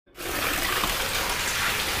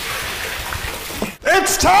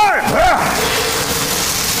mix time.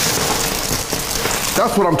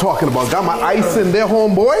 That's what I'm talking about. Got my ice in there,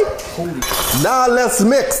 homeboy. Now let's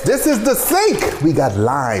mix. This is the sink. We got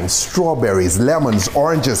limes, strawberries, lemons,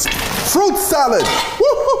 oranges, fruit salad.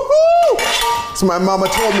 Woo-hoo-hoo! So my mama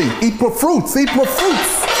told me, eat for fruits, eat for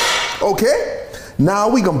fruits. Okay? Now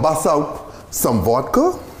we gonna bust out some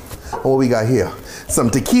vodka. What we got here? Some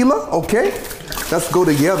tequila, okay? Let's go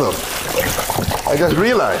together. I just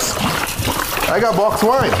realized I got box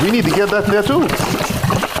wine. We need to get that in there too.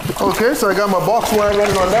 Okay, so I got my box wine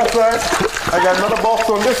running on that side. I got another box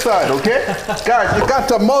on this side, okay? Guys, you got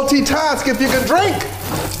to multitask if you can drink.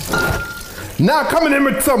 Now coming in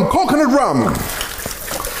with some coconut rum.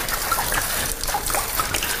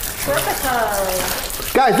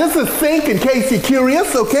 Guys, this is sink in case you're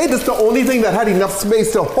curious, okay? This is the only thing that had enough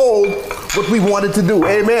space to hold what we wanted to do,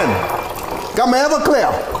 amen. Got my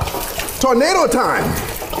Everclear. Tornado time.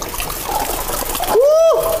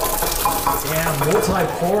 Woo! Yeah,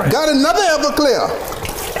 multi-pouring. Got another Everclear.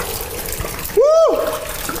 Woo!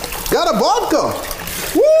 Got a vodka.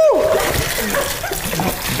 Woo!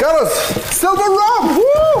 Got a silver rum.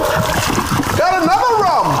 Woo! Got another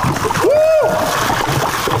rum. Woo!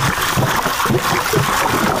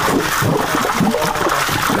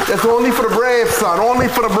 That's only for the brave, son. Only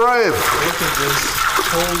for the brave.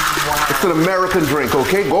 It's an American drink,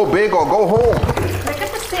 okay? Go big or go home. Look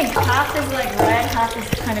at the sink. Half is like red, half is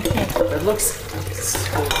kind of pink. It looks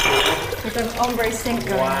so cool. With an ombre sink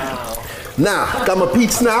going Wow. Now, got my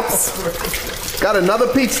peach snaps. Got another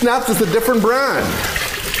peach snaps. It's a different brand.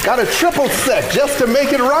 Got a triple set just to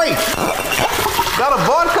make it right. Got a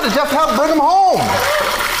vodka to just help bring them home.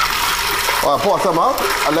 Oh, I pour some out.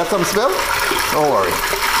 I let some spill. Don't worry.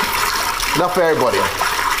 Enough for everybody. The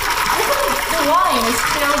wine is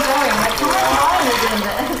still going. Like, how much wine is in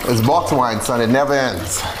there? It's box wine, son. It never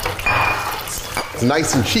ends. It's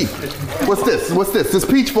nice and cheap. What's this? What's this? This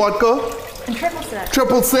peach vodka? And triple sec.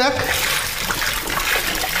 Triple sec.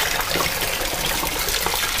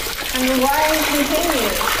 And the wine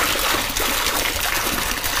continues.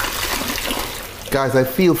 Guys, I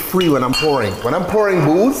feel free when I'm pouring. When I'm pouring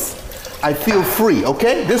booze, I feel free,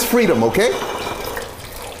 okay? This freedom, okay?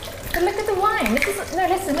 But look at the wine. This is, no,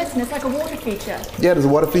 listen, it's like a water feature. Yeah, there's a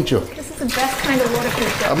water feature. This is the best kind of water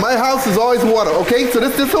feature. My house is always water, okay? So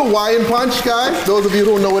this is Hawaiian punch, guys. Those of you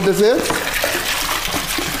who don't know what this is.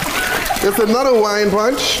 It's another Hawaiian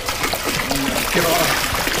punch.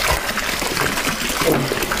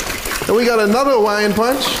 And we got another Hawaiian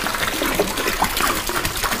punch.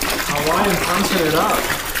 Hawaiian punching it up.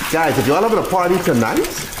 Guys, if y'all having a party tonight,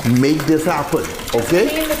 make this happen, okay?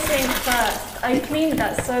 Clean the sink first. I cleaned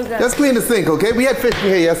that so good. Let's clean the sink, okay? We had fish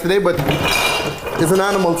here yesterday, but it's an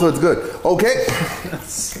animal, so it's good. Okay?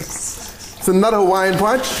 It's another Hawaiian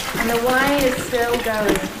punch. And the wine is still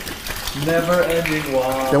going. Never ending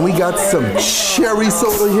wine. Then we got some cherry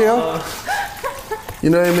soda here. You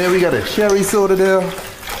know what I mean? We got a cherry soda there.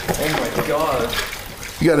 Oh my god.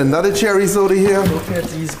 You got another cherry soda here. Look at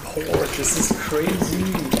these pours. This is crazy.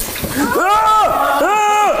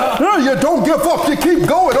 You don't give up. You keep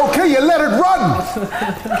going, okay? You let it run.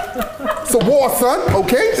 It's a war, son,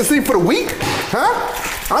 okay? This ain't for the weak, huh?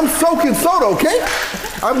 I'm soaking soda, okay?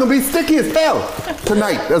 I'm gonna be sticky as hell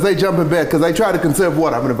tonight as I jump in bed because I try to conserve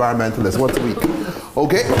water. I'm an environmentalist once a week,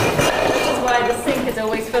 okay? This is why the sink is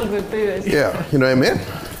always filled with booze. Yeah, you know what I mean?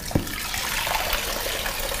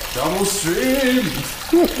 Double stream.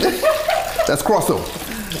 That's crossover.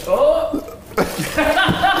 Oh.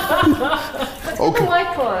 Okay. The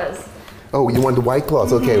White Claws. Oh, you want the White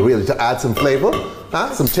Claws? Okay, really, to add some flavor?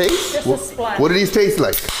 Huh? Some taste? Just a splash. What do these taste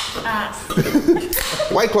like? Ass.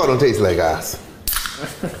 White Claw don't taste like ass.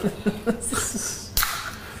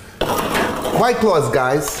 White Claws,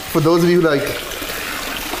 guys, for those of you like...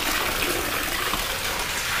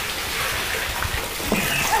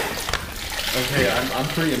 Okay, I'm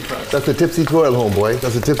pretty impressed. That's a tipsy twirl, homeboy.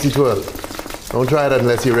 That's a tipsy twirl. Don't try that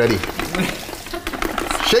unless you're ready.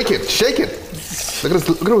 Shake it, shake it. Look at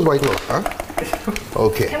those White Claws, huh?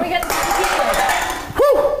 Okay. Can we get some Tampico?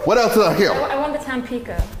 Woo! What else is here? I want the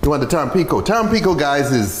Tampico. You want the Tampico? Tampico,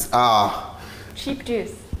 guys, is Cheap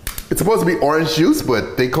juice. it's supposed to be orange juice,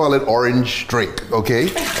 but they call it orange drink, okay?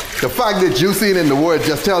 The fact that juicy in the word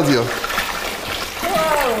just tells you.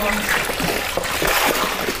 Whoa.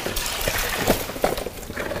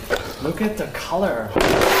 Look at the color.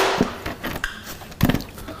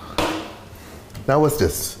 Now what's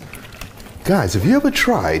this? Guys, have you ever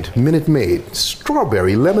tried Minute Maid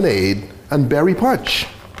strawberry lemonade and berry punch?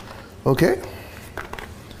 Okay?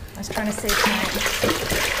 I was trying to save time.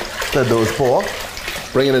 Let those pour.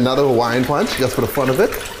 Bring in another Hawaiian punch just for the fun of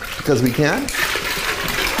it, because we can.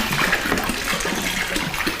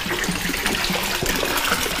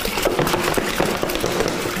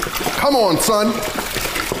 Come on, son.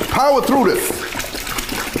 Power through this.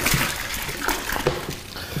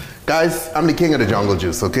 Guys, I'm the king of the jungle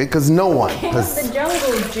juice, okay? Because no one King has... of the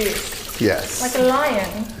jungle juice. Yes. Like a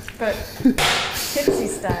lion, but tipsy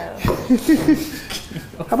style.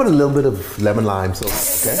 How about a little bit of lemon lime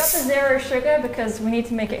sauce, We okay? got the zero sugar because we need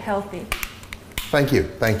to make it healthy. Thank you.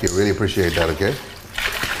 Really appreciate that, okay?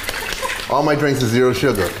 All my drinks are zero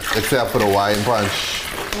sugar, except for the wine punch,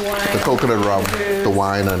 the coconut rum, the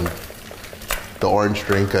wine, and the orange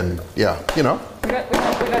drink, and yeah, you know. We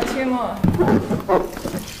got 2 more.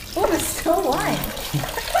 Oh, there's still wine.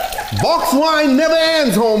 Box wine never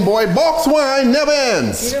ends, homeboy. Box wine never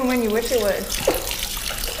ends. Even when you wish it would.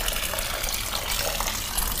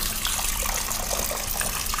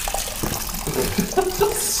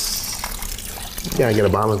 Yeah, I get a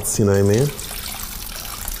balance, you know what I mean?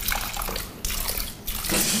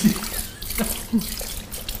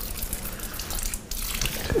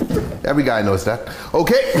 Every guy knows that.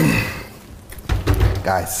 Okay.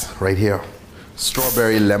 Guys, right here.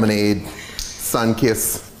 Strawberry lemonade, sun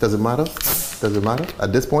kiss. Does it matter? Does it matter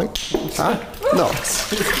at this point? Huh? No.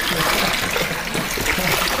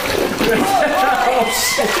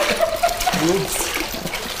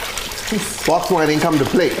 Box wine ain't come to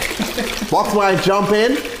play. Box wine jump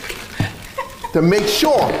in to make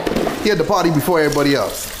sure he had the party before everybody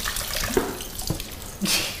else.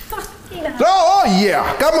 Oh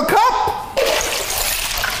yeah, got my cup.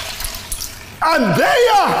 And there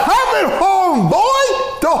you have it, homeboy.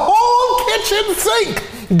 The whole kitchen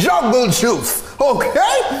sink. Jungle juice,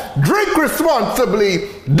 okay? Drink responsibly.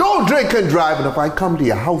 Don't drink and drive. And if I come to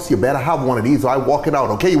your house, you better have one of these or I walk it out,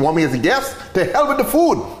 okay? You want me as a guest? To hell with the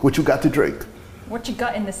food. What you got to drink? What you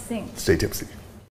got in the sink? Stay tipsy.